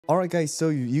Alright guys, so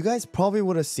you guys probably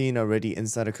would have seen already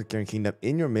inside of Cookie Kingdom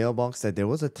in your mailbox that there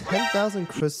was a 10,000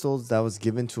 crystals that was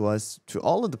given to us, to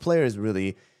all of the players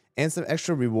really, and some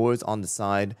extra rewards on the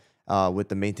side with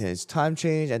the maintenance time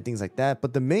change and things like that.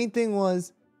 But the main thing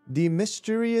was the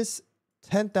mysterious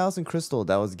 10,000 crystal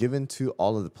that was given to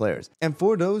all of the players. And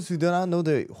for those who do not know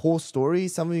the whole story,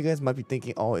 some of you guys might be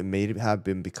thinking, oh, it may have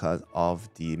been because of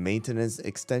the maintenance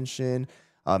extension,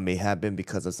 may have been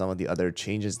because of some of the other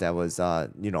changes that was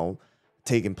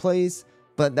taking place.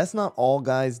 But that's not all,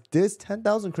 guys. This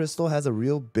 10,000 crystal has a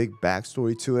real big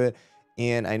backstory to it,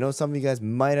 and I know some of you guys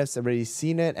might have already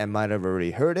seen it and might have already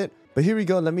heard it, but here we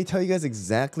go. Let me tell you guys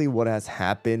exactly what has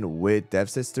happened with Dev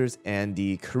Sisters and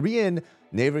the Korean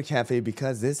Neighbor Cafe,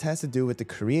 because this has to do with the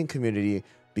Korean community,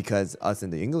 because us in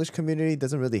the English community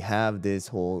doesn't really have this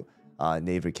whole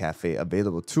Neighbor Cafe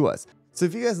available to us. So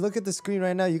if you guys look at the screen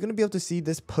right now, you're going to be able to see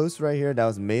this post right here that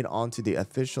was made onto the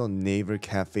official Neighbor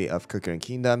Cafe of Cookie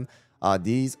Kingdom.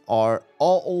 These are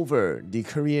all over the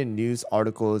Korean news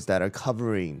articles that are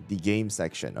covering the game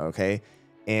section, okay?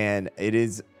 And it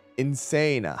is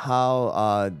insane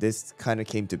how this kind of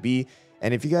came to be.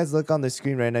 And if you guys look on the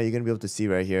screen right now, you're going to be able to see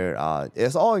right here,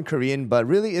 it's all in Korean, but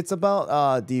really it's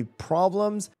about the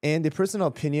problems and the personal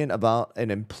opinion about an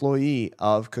employee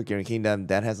of Cookie Kingdom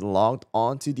that has logged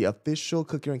onto the official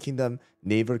Cookie Kingdom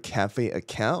Neighbor Cafe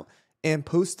account and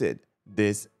posted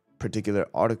this particular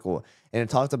article. And it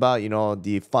talked about,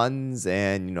 the funds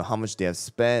and, how much they have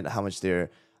spent, how much they're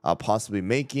possibly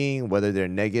making, whether they're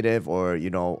negative or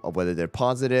whether they're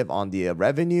positive on the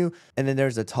revenue. And then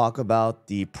there's a talk about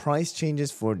the price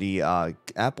changes for the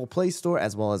Apple Play Store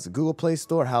as well as the Google Play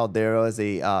Store, how there was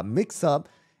a mix-up.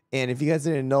 And if you guys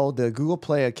didn't know, the Google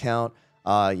Play account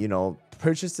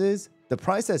purchases, the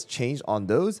price has changed on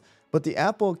those, but the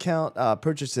Apple account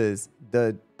purchases,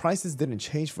 the prices didn't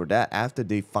change for that after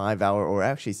the 5-hour or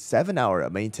actually 7-hour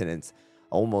maintenance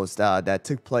almost that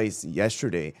took place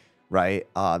yesterday. Right,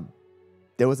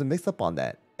 there was a mix-up on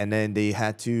that, and then they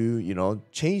had to,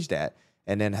 change that,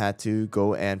 and then had to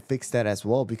go and fix that as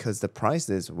well because the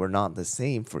prices were not the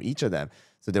same for each of them.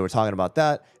 So they were talking about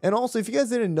that, and also if you guys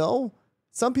didn't know,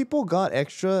 some people got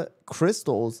extra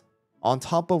crystals on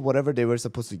top of whatever they were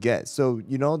supposed to get. So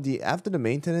after the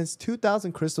maintenance,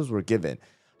 2,000 crystals were given.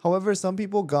 However, some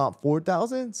people got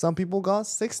 4,000, some people got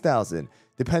 6,000.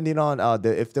 Depending on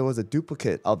if there was a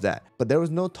duplicate of that. But there was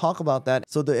no talk about that.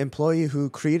 So the employee who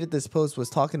created this post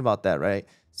was talking about that, right?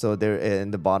 So there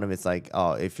in the bottom, it's like,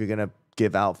 oh, if you're going to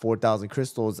give out 4,000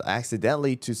 crystals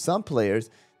accidentally to some players,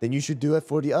 then you should do it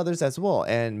for the others as well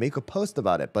and make a post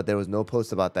about it. But there was no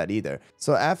post about that either.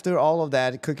 So after all of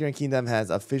that, Cookie Kingdom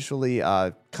has officially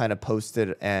kind of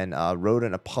posted and wrote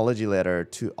an apology letter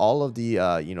to all of the,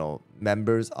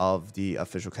 members of the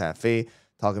official cafe,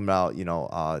 talking about,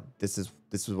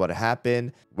 this is what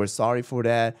happened. We're sorry for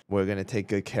that. We're going to take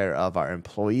good care of our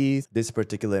employees. This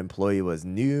particular employee was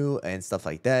new and stuff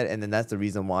like that. And then that's the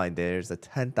reason why there's a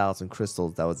 10,000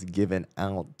 crystals that was given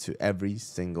out to every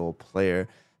single player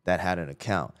that had an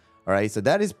account. All right, so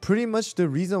that is pretty much the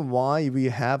reason why we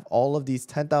have all of these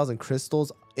 10,000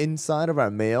 crystals inside of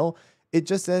our mail. It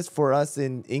just says for us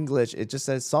in English, it just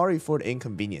says, sorry for the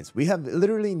inconvenience. We have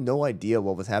literally no idea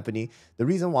what was happening. The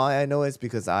reason why I know is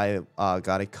because I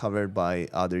got it covered by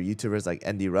other YouTubers like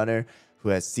Andy Runner, who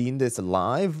has seen this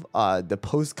live, the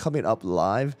post coming up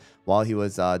live while he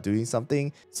was doing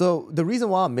something. So the reason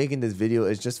why I'm making this video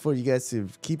is just for you guys to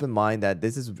keep in mind that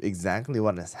this is exactly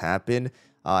what has happened.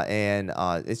 And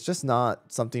it's just not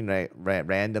something that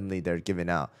randomly they're giving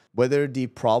out. Whether the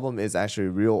problem is actually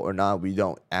real or not, we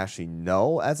don't actually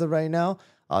know as of right now.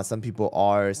 Some people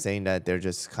are saying that they're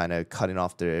just kind of cutting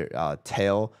off their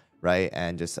tail, right?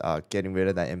 And just getting rid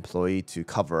of that employee to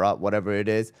cover up whatever it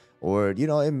is. Or,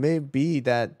 it may be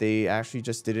that they actually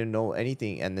just didn't know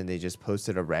anything and then they just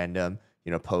posted a random,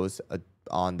 post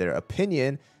on their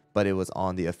opinion, but it was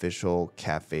on the official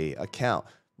cafe account.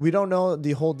 We don't know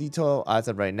the whole detail as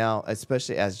of right now,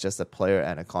 especially as just a player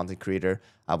and a content creator.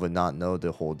 I would not know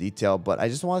the whole detail, but I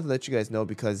just wanted to let you guys know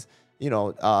because,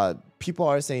 people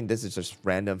are saying this is just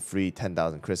random free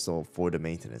 10,000 crystal for the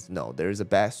maintenance. No, there is a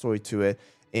backstory to it.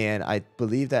 And I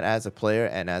believe that as a player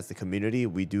and as the community,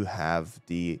 we do have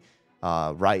the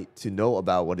right to know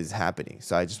about what is happening.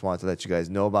 So I just wanted to let you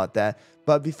guys know about that.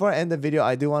 But before I end the video,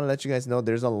 I do want to let you guys know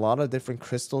there's a lot of different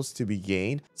crystals to be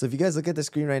gained. So if you guys look at the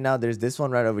screen right now, there's this one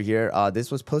right over here.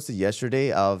 This was posted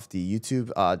yesterday of the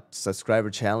YouTube subscriber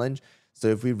challenge. So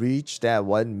if we reach that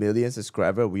 1 million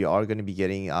subscriber, we are going to be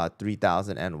getting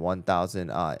 3,000 and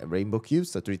 1,000 rainbow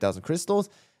cubes, so 3,000 crystals.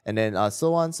 And then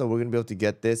so on. So we're going to be able to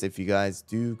get this if you guys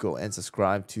do go and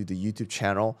subscribe to the YouTube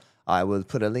channel I will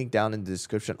put a link down in the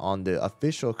description on the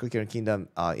official Cookie Run Kingdom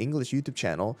English YouTube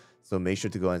channel. So make sure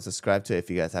to go and subscribe to it if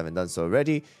you guys haven't done so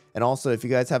already. And also, if you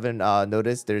guys haven't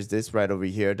noticed, there's this right over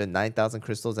here, the 9,000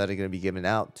 crystals that are going to be given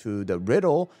out to the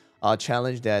riddle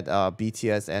challenge that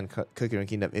BTS and Cookie Run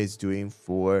Kingdom is doing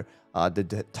for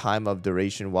the time of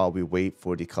duration while we wait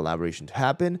for the collaboration to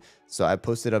happen. So I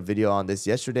posted a video on this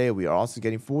yesterday. We are also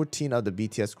getting 14 of the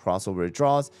BTS crossover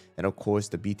draws, and of course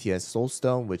the BTS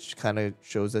Soulstone, which kind of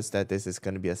shows us that this is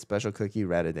going to be a special cookie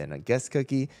rather than a guest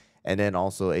cookie. And then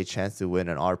also a chance to win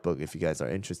an art book if you guys are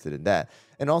interested in that.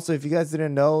 And also, if you guys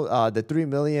didn't know, the 3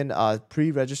 million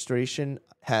pre-registration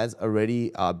has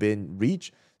already been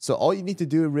reached. So all you need to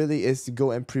do really is to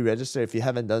go and pre-register if you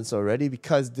haven't done so already,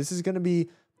 because this is going to be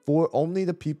for only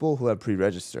the people who have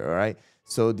pre-registered, all right?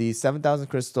 So the 7,000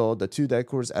 crystal, the 2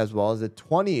 decors, as well as the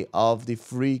 20 of the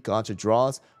free gacha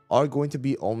draws are going to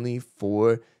be only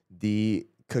for the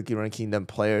Cookie Run Kingdom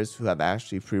players who have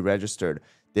actually pre-registered.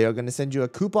 They are going to send you a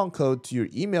coupon code to your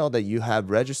email that you have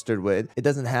registered with. It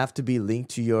doesn't have to be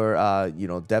linked to your,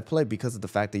 dev play, because of the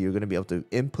fact that you're going to be able to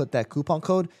input that coupon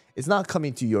code. It's not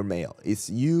coming to your mail. It's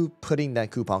you putting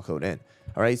that coupon code in.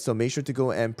 All right. So make sure to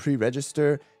go and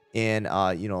pre-register and,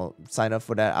 sign up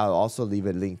for that. I'll also leave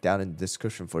a link down in the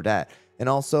description for that. And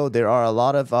also, there are a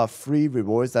lot of free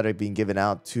rewards that are being given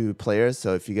out to players.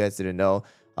 So if you guys didn't know,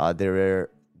 there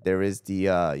is the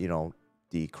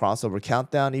crossover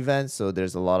countdown event. So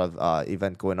there's a lot of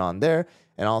event going on there.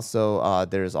 And also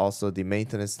there's also the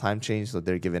maintenance time change. So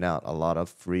they're giving out a lot of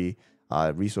free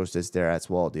resources there as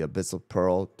well. The Abyssal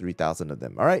Pearl, 3,000 of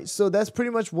them. All right. So that's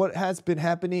pretty much what has been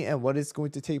happening and what is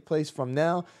going to take place from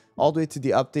now all the way to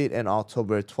the update in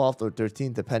October 12th or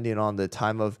 13th, depending on the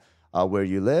time of where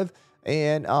you live.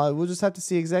 And we'll just have to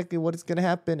see exactly what is going to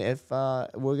happen if we're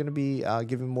going to be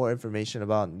giving more information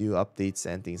about new updates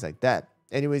and things like that.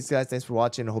 Anyways, guys, thanks for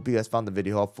watching. I hope you guys found the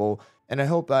video helpful. And I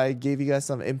hope I gave you guys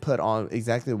some input on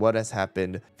exactly what has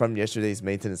happened from yesterday's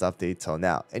maintenance update till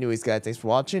now. Anyways, guys, thanks for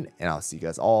watching. And I'll see you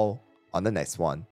guys all on the next one.